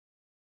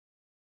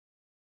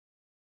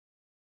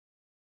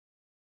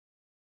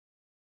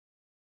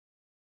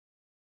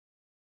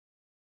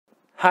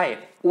Hi,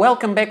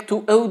 welcome back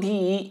to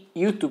ODE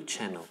YouTube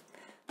channel.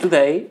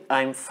 Today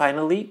I'm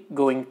finally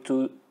going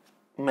to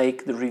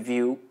make the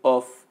review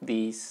of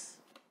this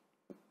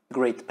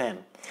great pen.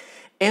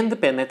 And the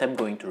pen that I'm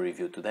going to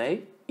review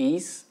today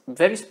is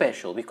very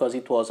special because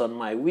it was on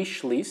my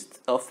wish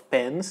list of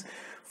pens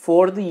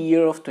for the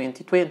year of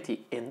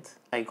 2020 and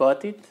I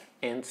got it,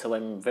 and so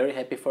I'm very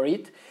happy for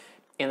it,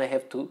 and I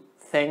have to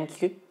thank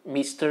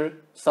Mr.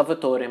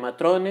 Salvatore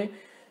Matrone,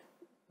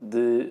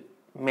 the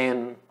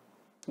man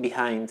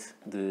behind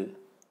the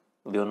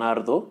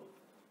Leonardo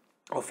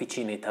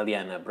Officina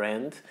Italiana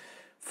brand,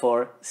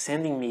 for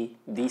sending me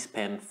this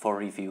pen for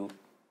review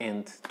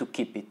and to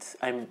keep it.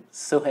 I'm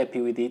so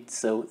happy with it,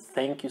 so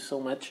thank you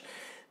so much.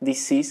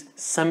 This is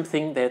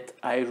something that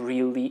I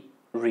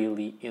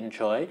really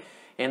enjoy,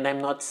 and I'm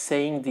not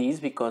saying this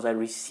because I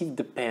received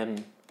the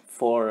pen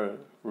for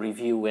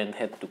review and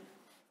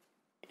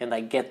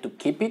I get to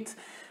keep it.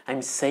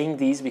 I'm saying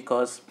this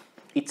because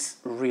it's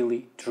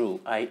really true.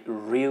 I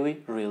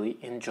really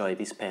enjoy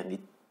this pen.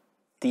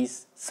 It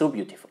is so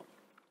beautiful.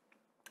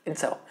 And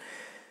so,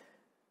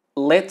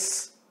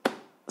 let's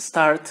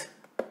start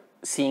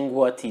seeing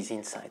what is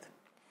inside.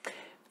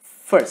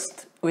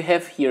 First, we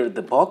have here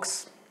the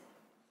box.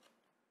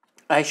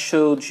 I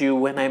showed you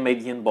when I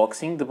made the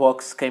unboxing. The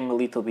box came a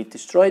little bit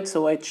destroyed,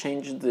 so I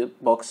changed the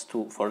box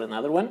for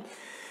another one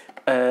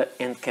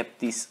and kept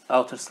this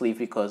outer sleeve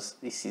because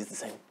this is the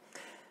same.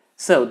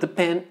 So, the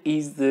pen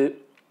is the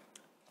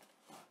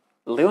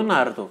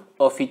Leonardo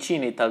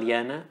Officina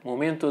Italiana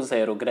Momento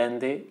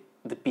Grande,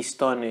 the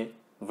Pistone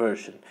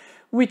version,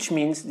 which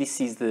means this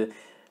is the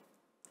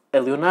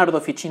Leonardo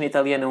Officina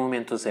Italiana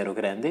Momento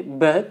Grande,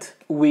 but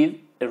with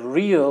a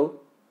real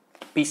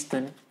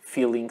piston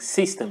filling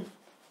system.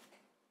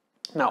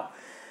 Now,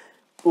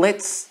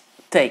 let's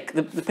take,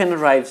 the pen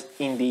arrives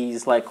in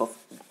these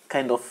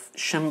kind of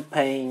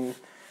champagne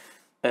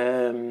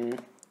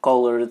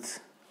colored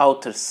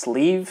outer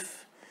sleeve,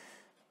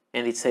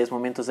 and it says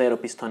Momento Zero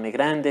Pistone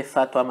Grande,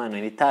 fatto a mano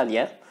in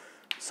Italia.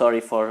 Sorry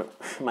for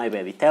my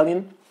bad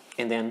Italian.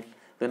 And then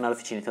Leonardo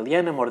Officina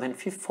Italiana, more than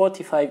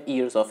 45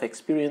 years of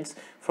experience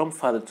from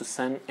father to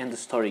son, and the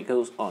story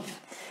goes on.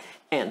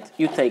 And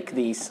you take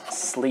this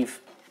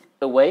sleeve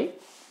away,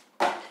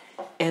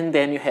 and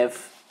then you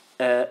have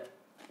a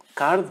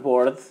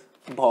cardboard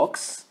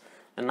box,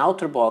 an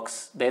outer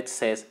box that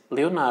says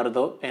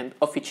Leonardo and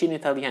Officina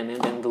Italiana,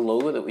 and then the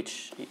logo,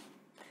 which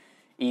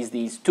is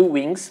these two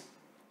wings,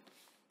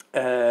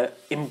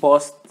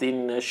 embossed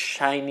in a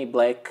shiny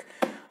black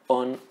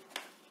on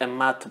a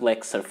matte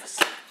black surface.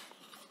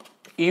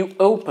 You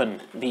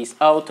open this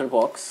outer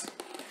box,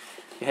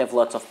 you have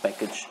lots of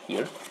package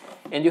here,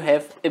 and you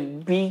have a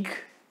big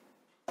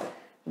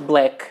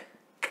black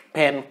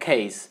pen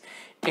case.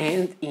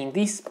 And in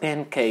this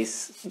pen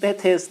case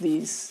that has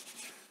this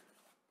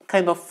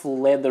kind of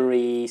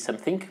leathery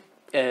something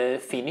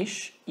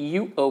finish,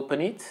 you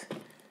open it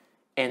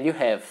and you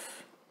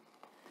have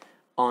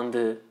on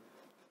the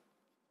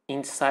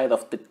inside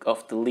of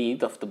the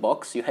lid of the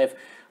box, you have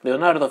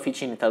Leonardo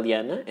Officina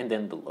Italiana and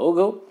then the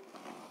logo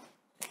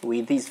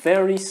with this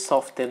very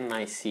soft and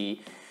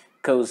nicey,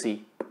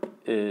 cozy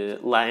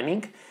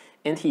lining.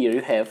 And here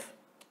you have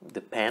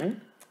the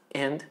pen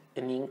and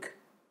an ink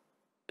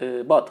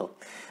bottle.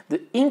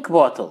 The ink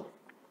bottle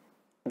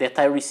that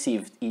I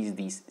received is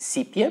this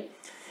sepia.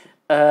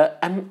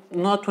 I'm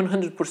not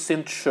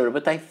 100% sure,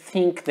 but I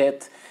think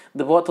that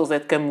the bottles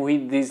that come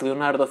with these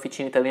Leonardo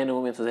Officina Italiana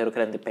Momento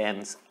Grande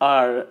pens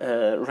are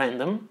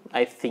random,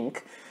 I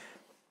think.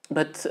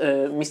 But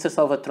Mr.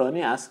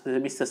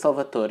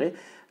 Salvatore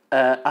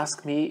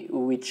asked me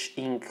which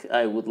ink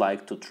I would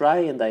like to try,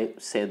 and I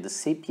said the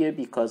sepia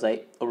because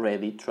I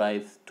already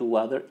tried two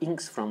other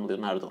inks from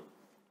Leonardo.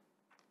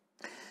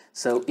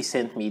 So he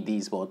sent me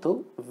this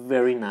bottle,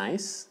 very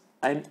nice.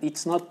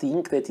 It's not the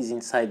ink that is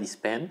inside this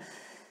pen,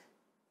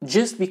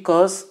 just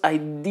because I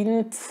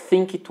didn't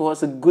think it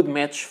was a good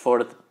match for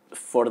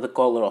the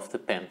color of the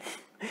pen.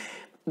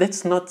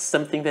 That's not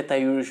something that I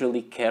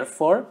usually care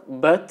for,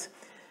 but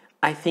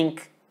I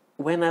think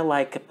when I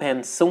like a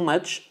pen so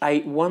much,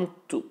 I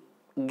want to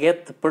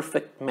get the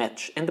perfect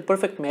match. And the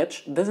perfect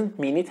match doesn't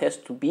mean it has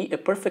to be a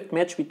perfect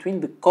match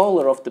between the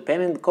color of the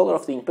pen and the color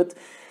of the ink, but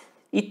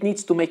it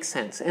needs to make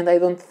sense. And I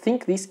don't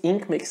think this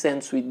ink makes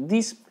sense with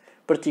this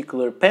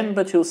particular pen,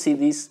 but you'll see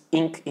this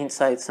ink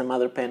inside some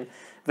other pen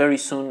very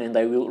soon, and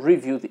I will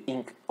review the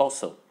ink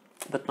also,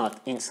 but not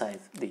inside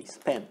this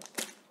pen.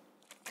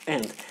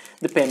 And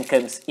the pen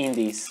comes in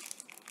this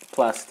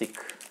plastic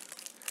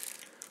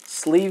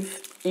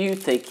sleeve. You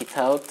take it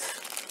out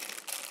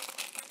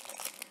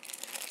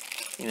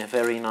in a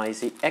very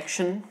noisy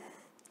action.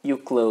 You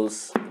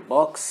close the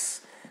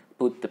box,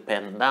 put the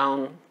pen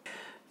down.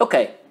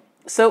 Okay,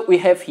 so we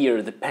have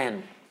here the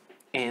pen,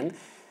 and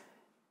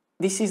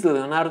this is the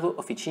Leonardo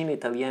Officina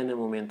Italiana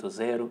Momento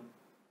Zero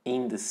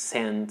in the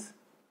sand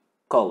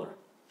color.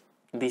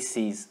 This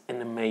is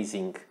an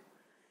amazing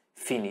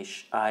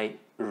finish. I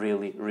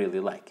really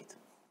like it.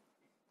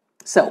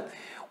 So,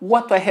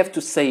 what do I have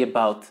to say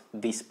about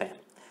this pen?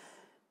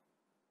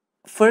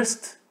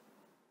 First,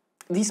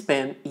 this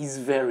pen is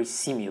very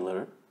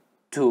similar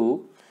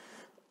to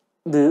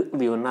the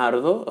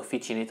Leonardo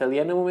Officina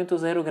Italiana Momento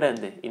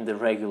Grande in the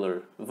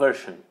regular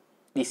version.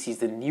 This is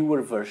the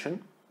newer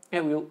version. I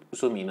will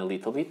zoom in a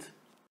little bit.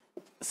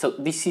 So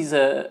this is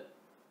the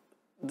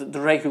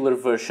regular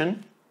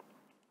version,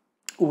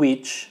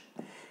 which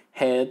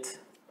had...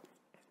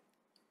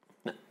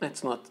 No,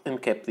 let's not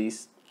uncap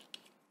this.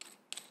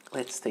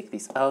 Let's take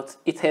this out.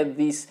 It had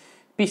this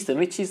piston,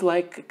 which is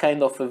like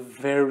kind of a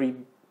very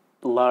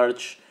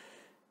large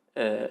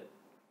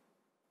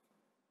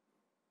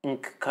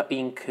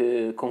ink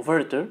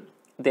converter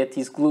that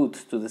is glued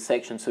to the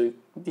section, so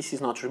this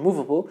is not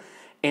removable,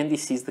 and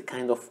this is the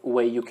kind of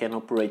way you can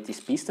operate this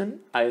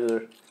piston,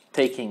 either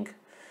taking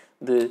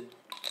the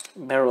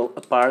barrel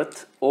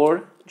apart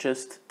or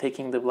just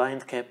taking the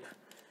blind cap,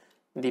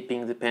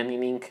 dipping the pen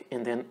in ink,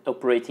 and then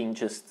operating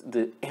just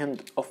the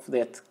end of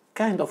that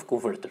kind of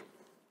converter.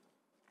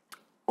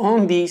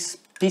 On this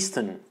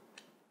piston,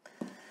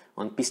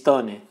 on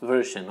Pistone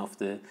version of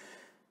the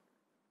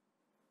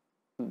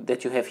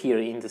that you have here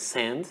in the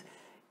sand,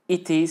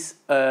 it is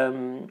a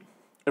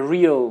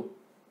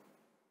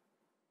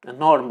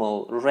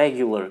normal,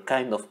 regular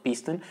kind of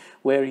piston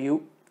where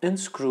you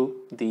unscrew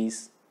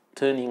this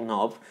turning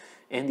knob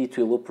and it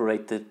will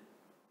operate the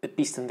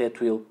piston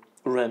that will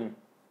run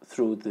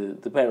through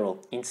the barrel,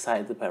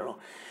 inside the barrel.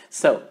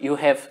 So you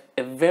have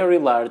a very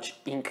large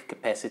ink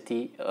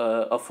capacity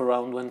of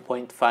around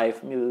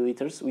 1.5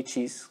 milliliters, which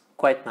is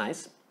quite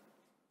nice.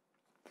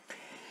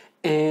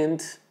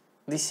 And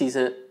this is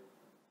a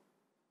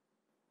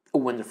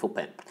wonderful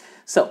pen.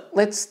 So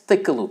let's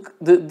take a look.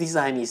 The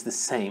design is the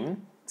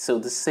same. So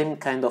the same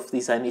kind of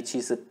design, which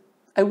is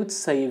I would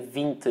say a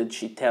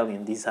vintage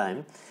Italian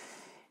design.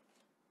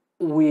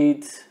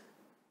 It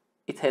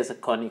has a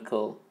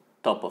conical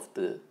top of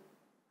the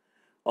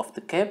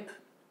cap.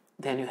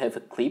 Then you have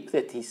a clip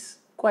that is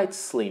quite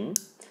slim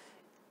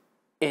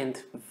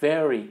and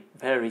very,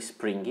 very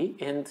springy,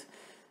 and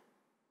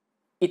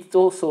it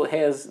also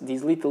has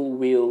this little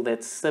wheel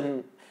that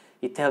some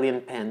Italian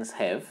pens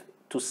have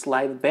to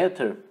slide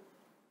better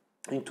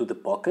into the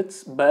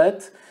pockets,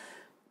 but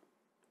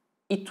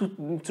it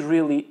wouldn't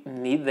really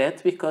need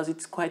that because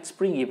it's quite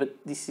springy, but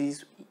this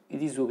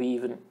will be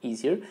even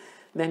easier.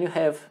 Then you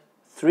have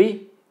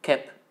 3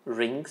 cap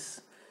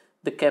rings.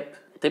 The cap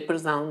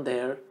tapers down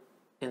there,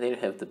 and then you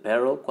have the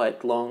barrel,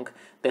 quite long,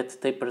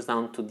 that tapers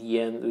down to the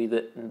end with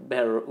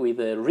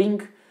a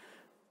ring,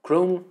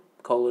 chrome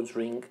colored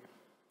ring,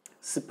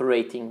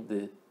 separating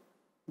the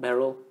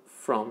barrel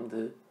from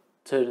the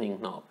turning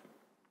knob.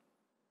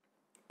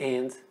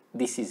 And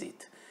this is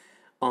it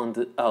on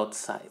the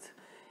outside.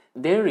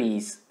 There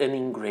is an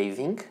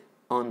engraving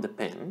on the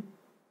pen.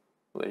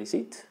 Where is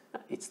it?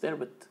 It's there,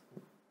 but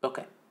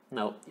okay.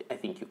 Now I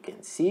think you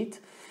can see it.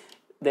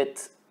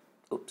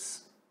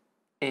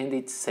 And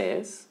it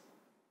says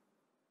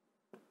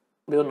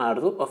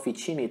Leonardo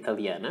Officina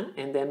Italiana,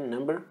 and then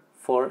number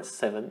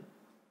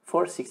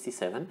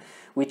 467,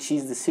 which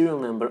is the serial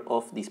number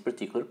of this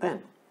particular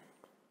pen.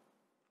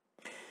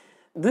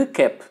 The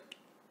cap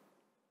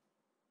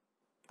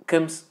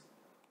comes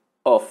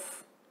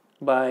off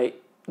by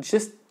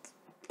just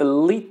a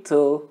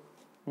little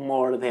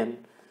more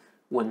than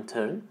 1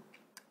 turn,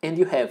 and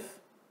you have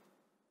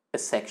a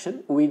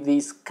section with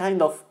this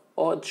kind of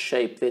odd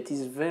shape that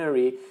is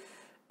very...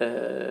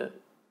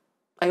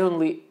 I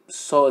only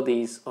saw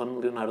these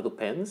on Leonardo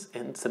pens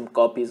and some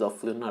copies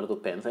of Leonardo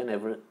pens. I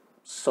never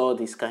saw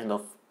this kind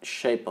of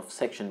shape of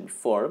section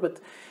before, but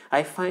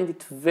I find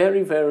it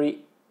very,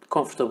 very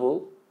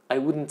comfortable. I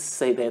wouldn't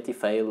say that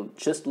if I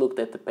just looked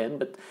at the pen,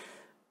 but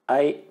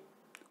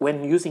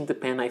when using the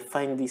pen, I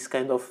find this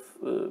kind of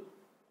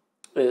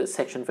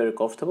section very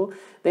comfortable.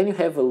 Then you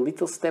have a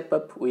little step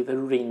up with a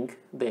ring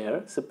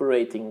there,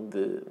 separating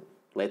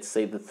let's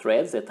say the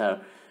threads that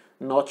are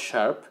not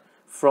sharp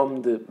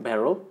from the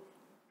barrel,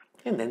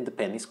 and then the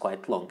pen is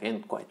quite long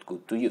and quite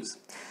good to use.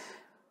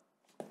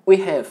 We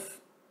have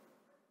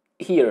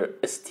here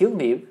a steel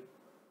nib.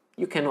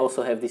 You can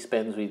also have these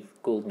pens with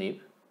gold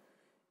nib,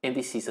 and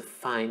this is a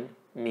fine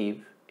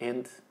nib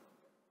and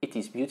it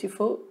is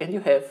beautiful. And you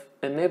have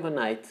an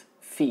ebonite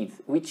feed,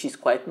 which is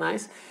quite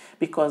nice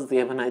because the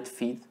ebonite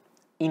feed,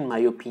 in my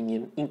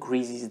opinion,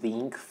 increases the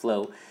ink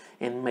flow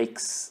and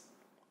makes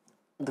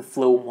the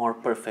flow more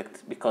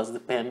perfect, because the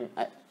pen,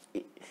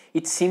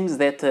 it seems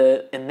that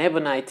an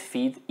ebonite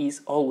feed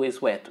is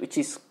always wet, which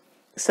is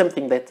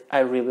something that I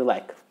really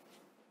like.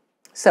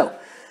 So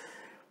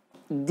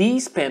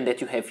this pen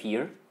that you have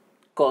here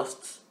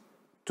costs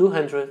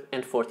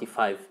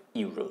 245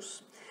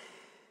 euros.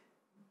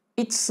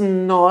 It's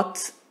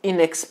not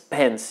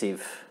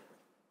inexpensive,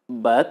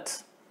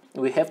 but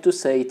we have to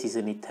say it is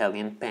an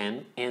Italian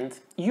pen, and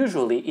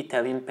usually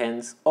Italian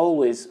pens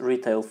always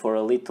retail for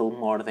a little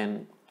more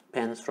than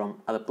pens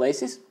from other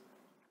places,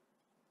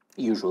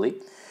 usually.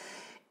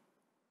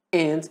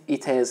 And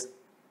it has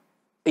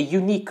a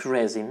unique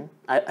resin.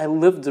 I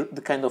love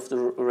the kind of the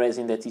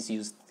resin that is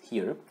used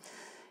here.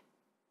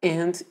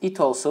 And it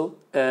also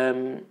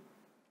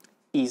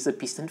is a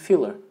piston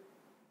filler.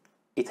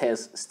 it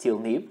has steel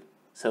nib,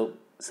 so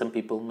some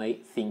people may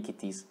think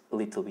it is a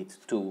little bit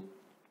too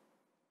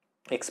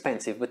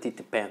expensive, but it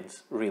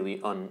depends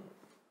really on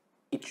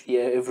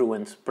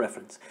everyone's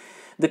preference.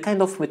 The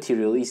kind of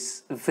material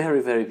is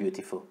very, very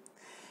beautiful.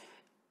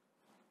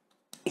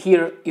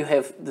 Here you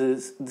have the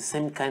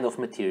same kind of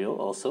material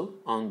also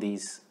on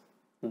this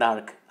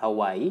dark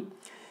Hawaii,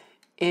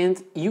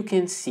 and you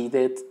can see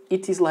that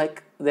it is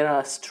like there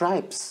are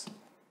stripes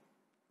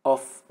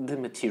of the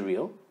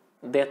material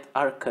that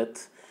are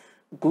cut,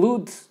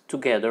 glued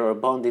together or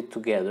bonded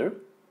together,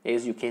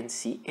 as you can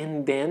see,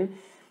 and then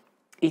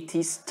it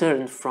is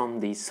turned from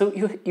this. So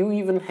you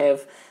even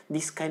have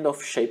this kind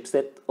of shapes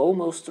that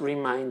almost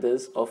remind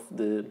us of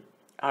the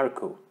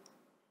Arco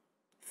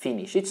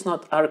finish. It's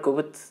not Arco,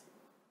 but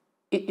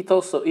it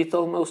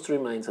almost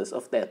reminds us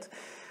of that.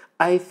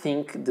 I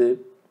think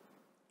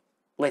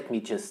let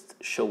me just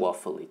show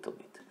off a little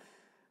bit.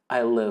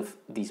 I love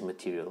this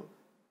material.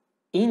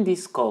 In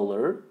this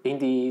color, in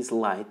these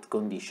light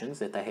conditions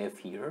that I have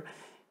here,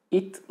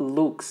 it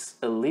looks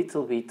a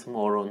little bit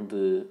more on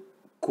the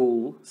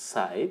cool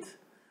side,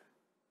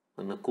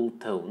 on a cool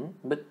tone,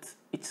 but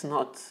it's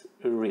not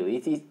really.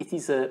 It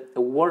is a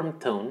warm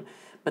tone,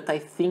 but I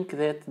think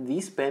that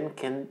this pen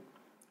can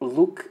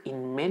look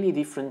in many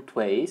different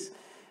ways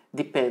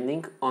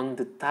depending on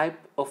the type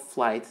of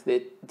light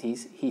that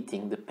is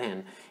hitting the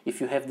pen. If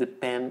you have the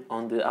pen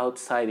on the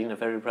outside in a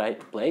very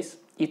bright place,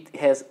 it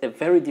has a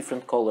very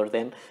different color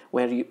than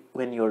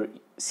when you're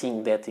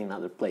seeing that in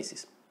other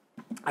places.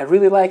 I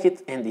really like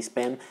it, and this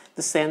pen,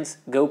 the sands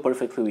go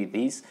perfectly with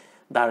this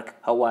dark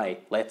Hawaii.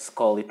 Let's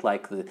call it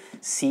like the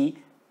sea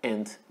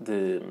and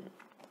the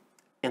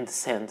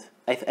sand.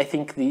 I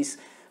think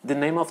the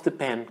name of the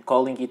pen,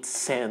 calling it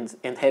sand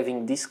and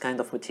having this kind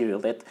of material,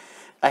 that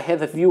I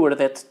had a viewer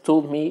that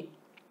told me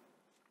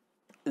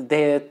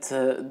that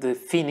the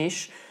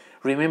finish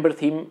remembered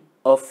him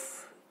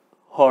of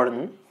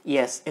horn.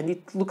 Yes, and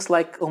it looks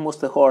like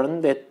almost a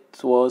horn that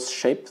was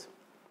shaped,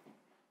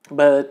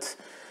 but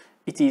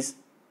it is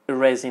a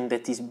resin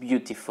that is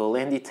beautiful,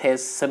 and it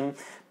has some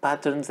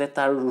patterns that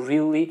are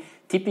really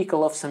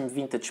typical of some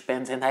vintage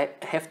pens, and I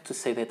have to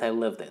say that I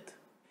love that.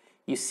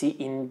 You see,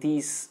 in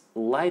this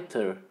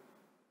lighter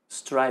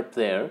stripe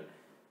there,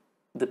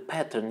 the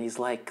pattern is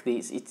like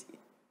this.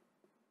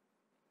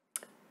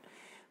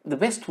 The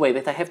best way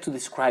that I have to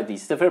describe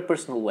this, the very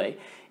personal way,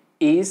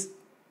 is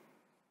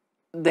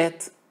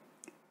that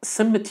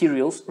some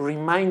materials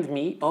remind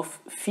me of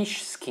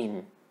fish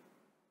skin.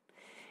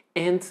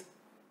 And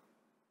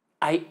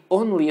I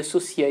only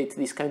associate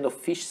this kind of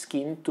fish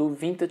skin to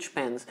vintage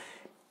pens.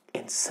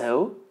 And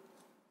so,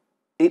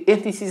 and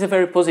this is a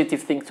very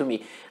positive thing to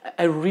me.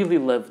 I really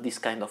love this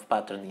kind of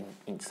pattern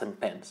in some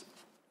pens.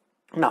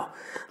 Now,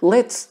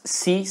 let's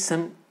see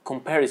some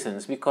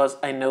comparisons, because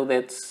I know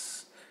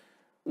that's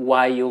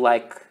why you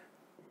like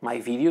my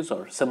videos,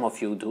 or some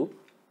of you do.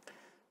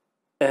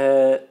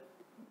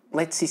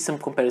 Let's see some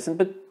comparison,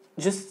 but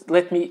just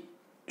let me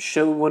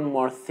show one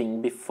more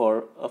thing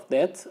before of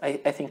that.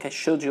 I think I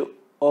showed you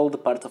all the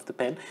part of the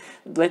pen.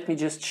 Let me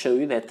just show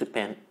you that the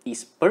pen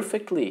is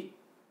perfectly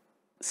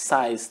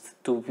sized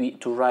to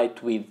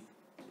write with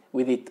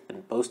it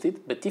and post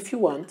it, but if you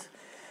want,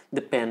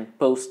 the pen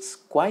posts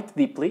quite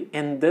deeply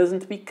and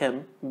doesn't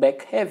become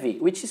back heavy,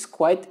 which is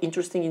quite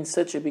interesting in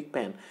such a big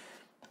pen,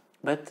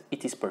 but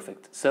it is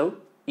perfect. So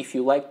if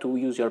you like to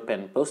use your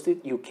pen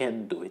posted, you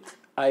can do it.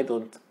 I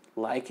don't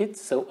like it,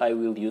 so I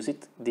will use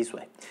it this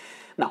way.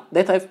 Now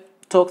that I've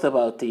talked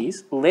about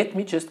this, let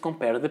me just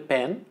compare the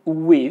pen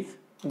with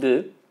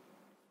the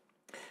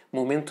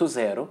Momento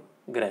Zero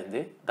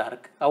Grande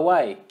Dark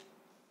Hawaii.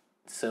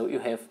 So you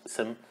have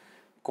some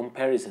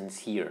comparisons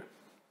here.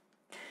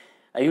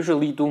 I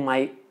usually do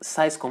my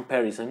size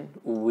comparison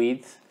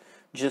with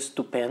just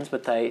two pens,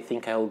 but I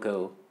think I'll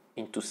go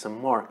into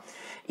some more.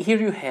 Here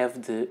you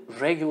have the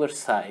regular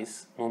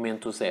size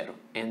Momento Zero,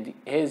 and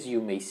as you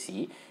may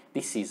see,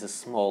 this is a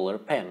smaller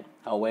pen.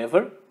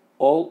 However,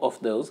 all of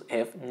those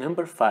have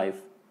number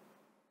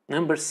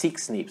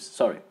 6 nibs,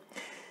 sorry.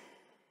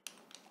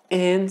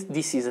 And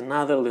this is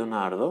another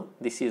Leonardo.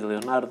 This is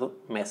Leonardo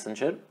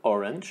Messenger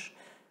Orange,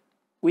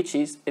 which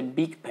is a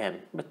big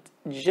pen, but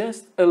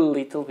just a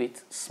little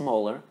bit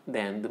smaller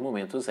than the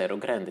Momento Zero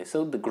Grande.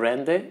 So the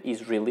Grande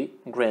is really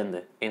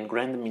Grande, and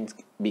Grande means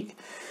big.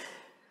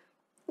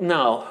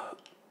 Now,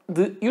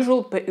 the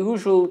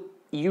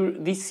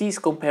this is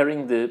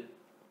comparing the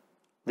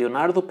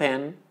Leonardo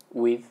pen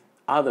with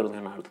other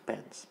Leonardo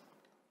pens.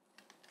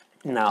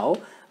 Now,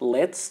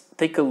 let's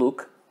take a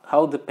look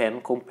how the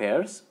pen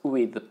compares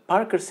with the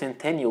Parker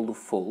Centennial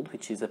Lufold,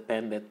 which is a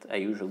pen that I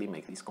usually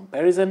make this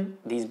comparison.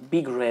 This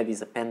big red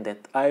is a pen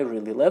that I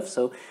really love,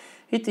 so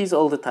it is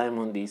all the time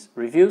on these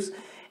reviews.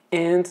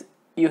 And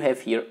you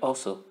have here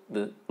also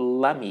the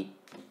Lamy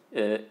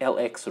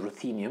LX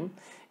Ruthenium,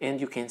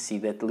 and you can see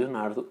that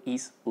Leonardo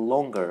is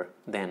longer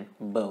than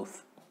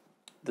both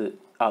the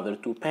other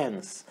two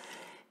pens.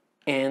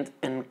 And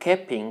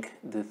uncapping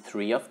the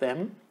three of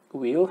them,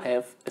 we'll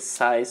have a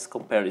size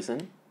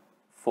comparison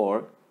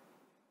for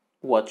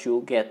what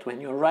you'll get when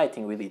you're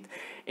writing with it.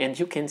 And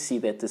you can see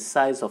that the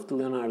size of the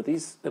Leonardo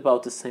is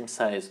about the same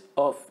size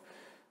of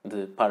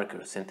the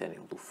Parker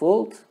Centennial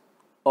Dufold.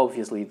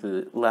 Obviously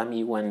the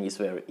Lamy one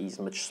is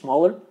much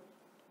smaller.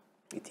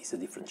 It is a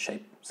different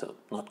shape, so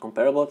not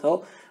comparable at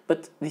all,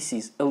 but this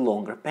is a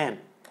longer pen.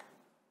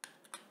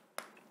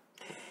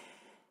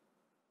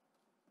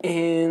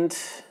 And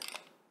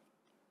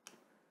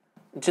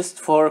just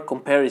for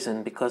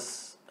comparison,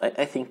 because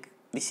I think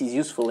this is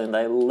useful and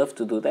I love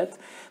to do that,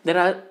 there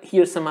are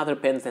here some other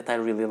pens that I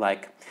really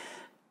like.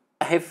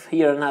 I have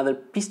here another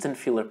piston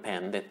filler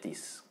pen that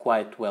is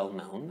quite well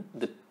known,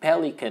 the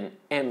Pelican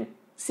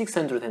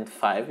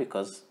M605,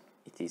 because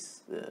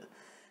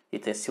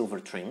it has silver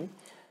trim,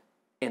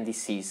 and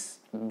this is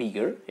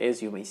bigger,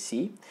 as you may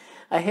see.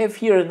 I have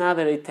here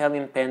another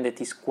Italian pen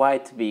that is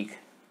quite big,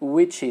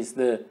 which is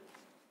the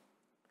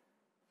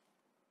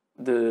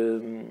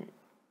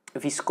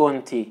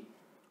Visconti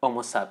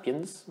Homo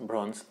sapiens,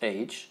 Bronze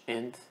Age,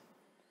 and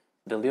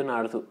the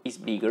Leonardo is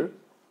bigger.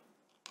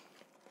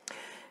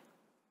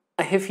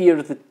 I have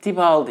here the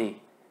Tibaldi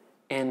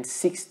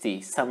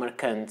N60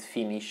 Samarkand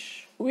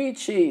finish,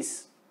 which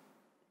is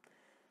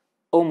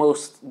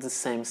almost the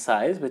same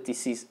size, but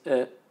this is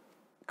a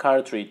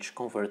cartridge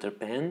converter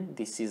pen.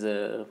 This is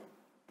a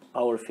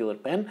power filler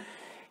pen.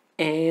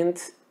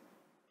 And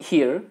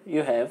here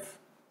you have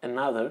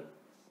another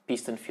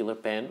piston filler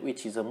pen,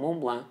 which is a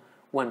Montblanc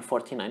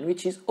 149,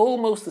 which is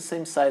almost the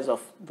same size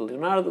of the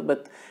Leonardo,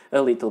 but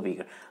a little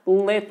bigger.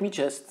 Let me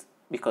just,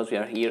 because we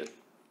are here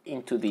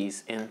into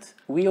this and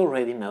we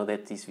already know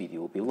that this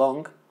video will be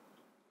long,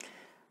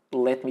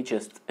 let me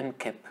just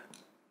uncap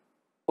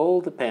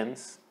all the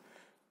pens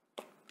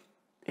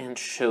and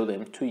show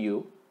them to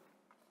you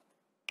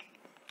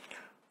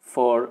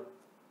for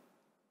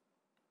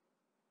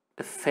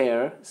a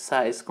fair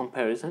size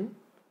comparison.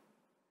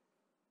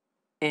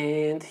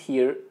 And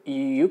here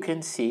you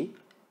can see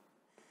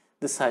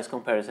the size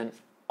comparison.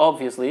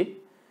 Obviously,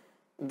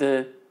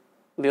 the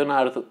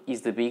Leonardo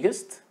is the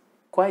biggest,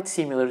 quite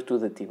similar to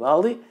the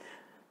Tibaldi.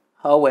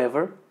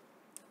 However,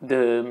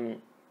 the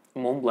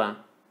Montblanc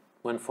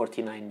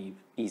 149 nib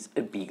is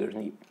a bigger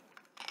nib.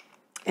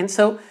 And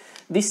so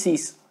this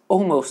is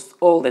almost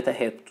all that I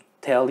had to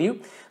tell you.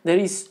 There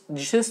is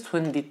just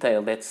one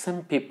detail that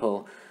some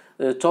people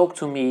talk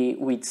to me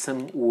with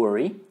some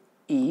worry,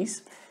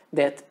 is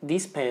that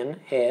this pen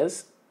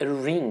has a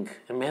ring,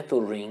 a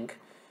metal ring,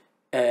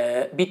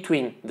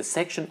 between the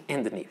section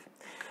and the nib.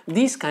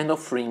 These kind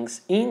of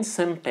rings in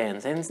some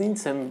pens and in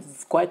some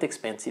quite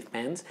expensive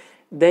pens,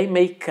 they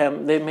may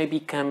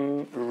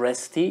become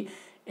rusty,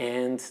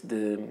 and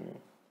the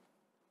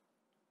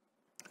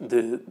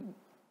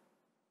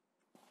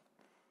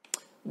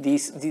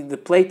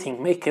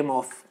plating may come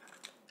off.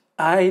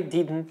 I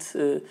didn't.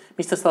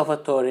 Mr.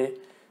 Salvatore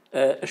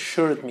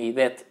assured me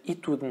that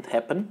it wouldn't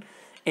happen,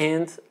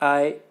 and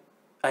I've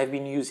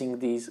been using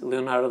these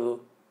Leonardo.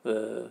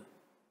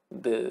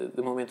 The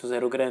Momento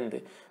Zero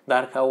Grande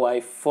Dark Hawaii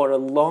for a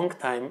long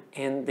time,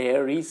 and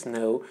there is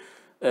no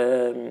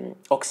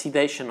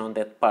oxidation on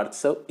that part,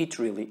 so it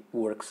really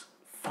works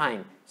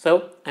fine.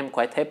 So I'm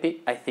quite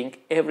happy. I think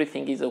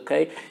everything is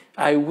okay.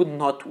 I would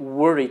not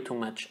worry too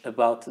much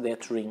about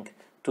that ring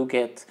to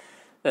get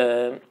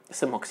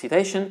some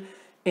oxidation,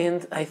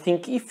 and I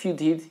think if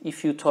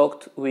you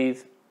talked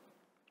with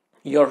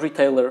your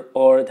retailer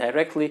or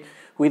directly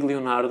with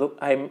Leonardo,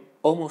 I'm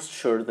almost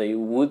sure they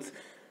would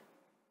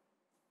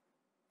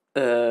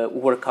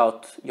work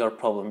out your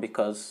problem,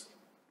 because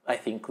I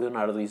think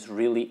Leonardo is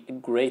really a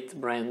great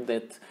brand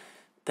that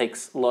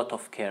takes a lot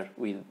of care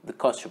with the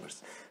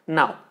customers.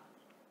 Now,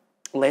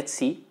 let's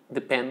see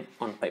the pen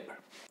on paper.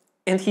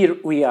 And here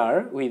we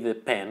are with the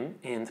pen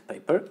and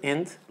paper,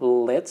 and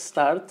let's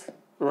start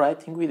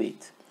writing with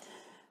it.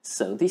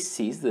 So this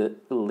is the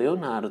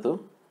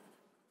Leonardo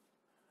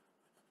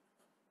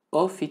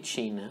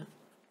Officina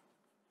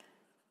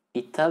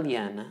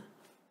Italiana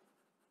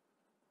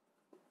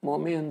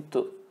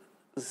Momento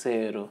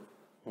Zero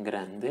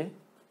Grande,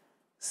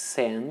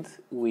 sand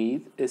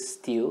with a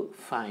steel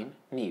fine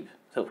nib.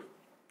 So,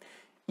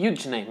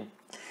 huge name.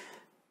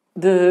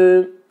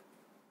 The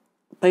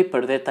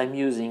paper that I'm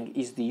using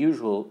is the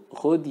usual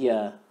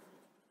Rhodia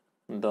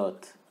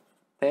dot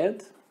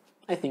pad.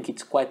 I think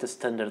it's quite a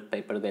standard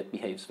paper that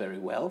behaves very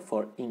well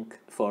for ink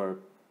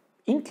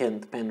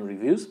and pen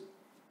reviews.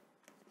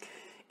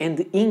 And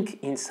the ink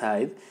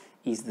inside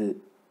is the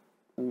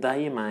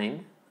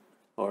diamine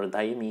or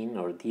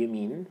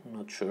diamine,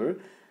 not sure,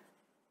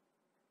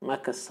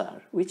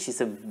 Macassar, which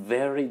is a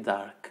very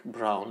dark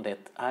brown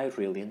that I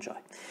really enjoy.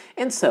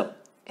 And so,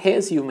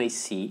 as you may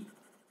see,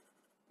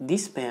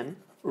 this pen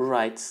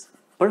writes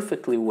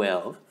perfectly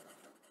well,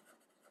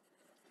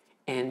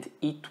 and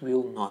it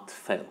will not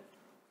fail.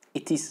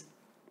 It is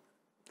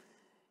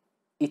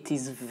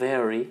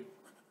very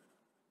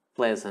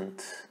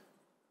pleasant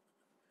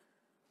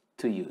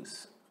to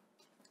use.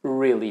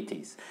 Really it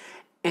is.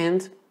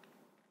 And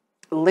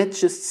let's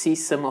just see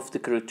some of the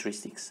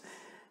characteristics.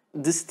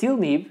 The steel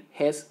nib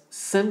has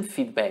some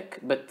feedback,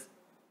 but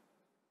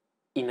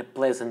in a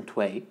pleasant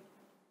way.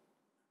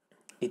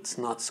 it's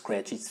not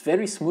scratchy. It's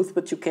very smooth,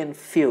 but you can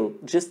feel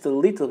just a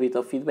little bit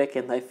of feedback,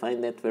 and I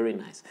find that very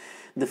nice.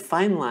 The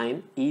fine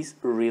line is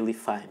really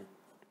fine.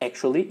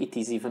 Actually, it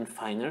is even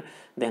finer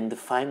than the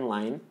fine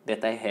line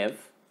that I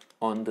have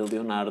on the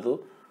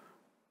Leonardo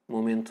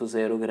Momento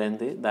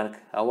Grande Dark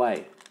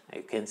Hawaii.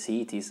 You can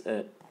see it is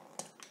a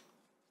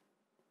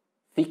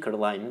thicker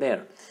line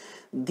there.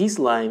 This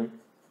line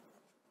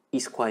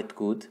is quite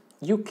good.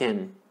 You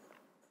can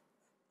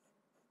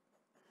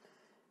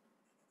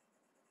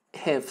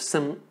have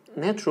some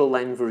natural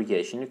line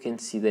variation. You can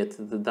see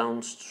that the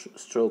down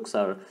strokes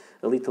are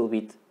a little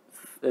bit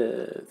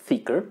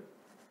thicker,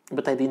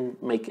 but I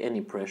didn't make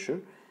any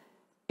pressure.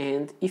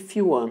 And if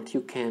you want,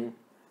 you can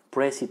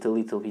press it a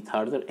little bit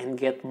harder and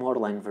get more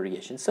line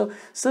variation. So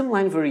some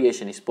line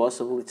variation is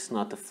possible. It's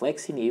not a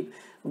flexi nib,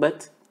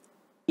 but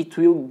it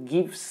will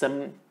give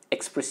some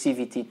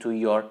expressivity to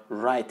your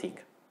writing.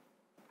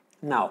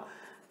 Now,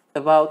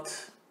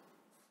 about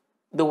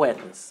the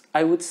wetness.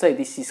 I would say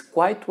this is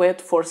quite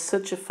wet for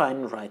such a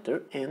fine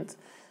writer, and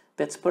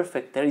that's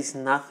perfect. There is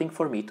nothing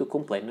for me to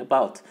complain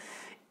about.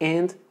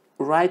 And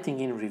writing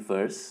in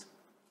reverse,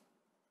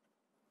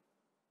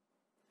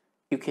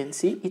 you can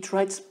see it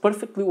writes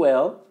perfectly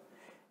well.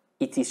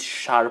 It is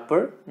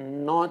sharper,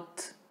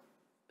 not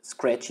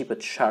scratchy,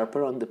 but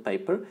sharper on the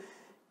paper,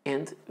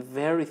 and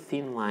very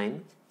thin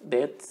line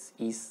that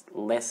is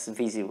less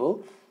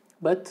visible,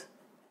 but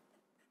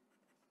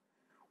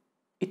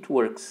it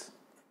works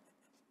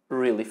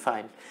really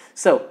fine.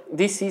 So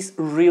this is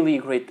really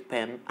a great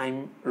pen.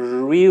 I'm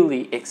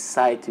really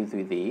excited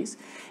with this.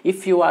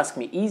 If you ask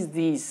me, is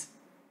this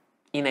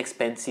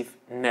inexpensive?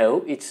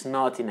 No, it's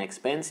not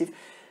inexpensive.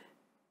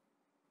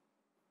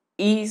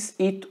 Is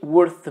it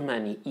worth the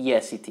money?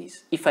 Yes, it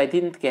is. If I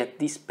didn't get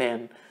this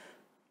pen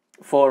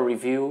for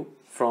review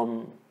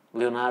from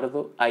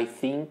Leonardo, I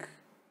think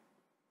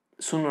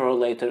sooner or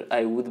later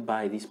I would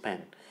buy this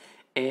pen.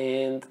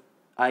 And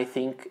I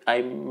think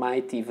I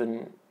might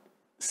even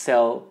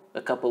sell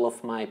a couple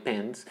of my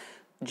pens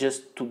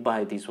just to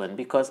buy this one,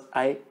 because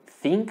I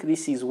think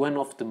this is one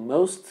of the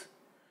most,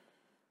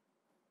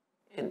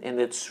 and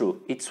that's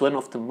true, it's one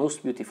of the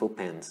most beautiful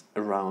pens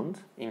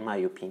around, in my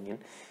opinion.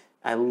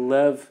 I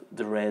love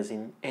the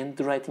resin, and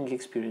the writing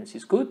experience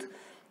is good.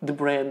 The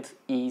brand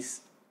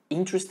is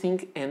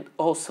interesting, and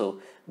also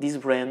this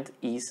brand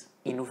is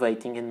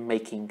innovating and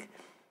making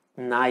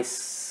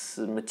nice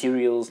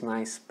materials,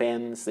 nice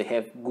pens. They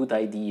have good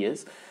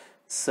ideas.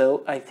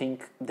 So I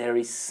think there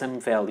is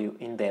some value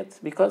in that,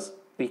 because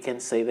we can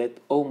say that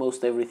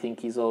almost everything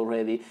is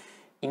already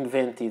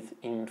invented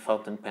in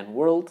fountain pen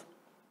world.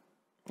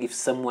 If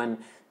someone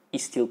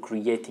is still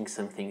creating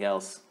something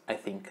else, I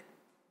think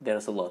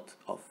there's a lot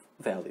of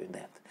value in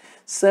that.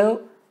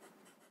 So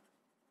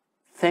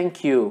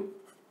thank you,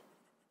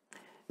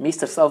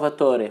 Mr.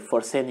 Salvatore,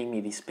 for sending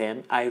me this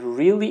pen. I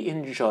really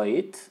enjoy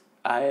it.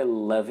 I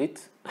love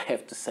it, I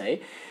have to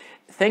say.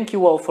 Thank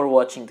you all for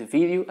watching the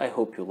video. I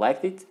hope you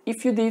liked it.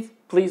 If you did,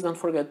 please don't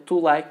forget to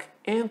like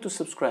and to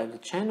subscribe to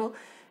the channel,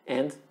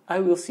 and I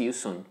will see you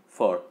soon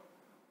for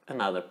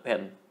another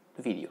pen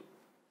video.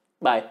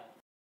 Bye.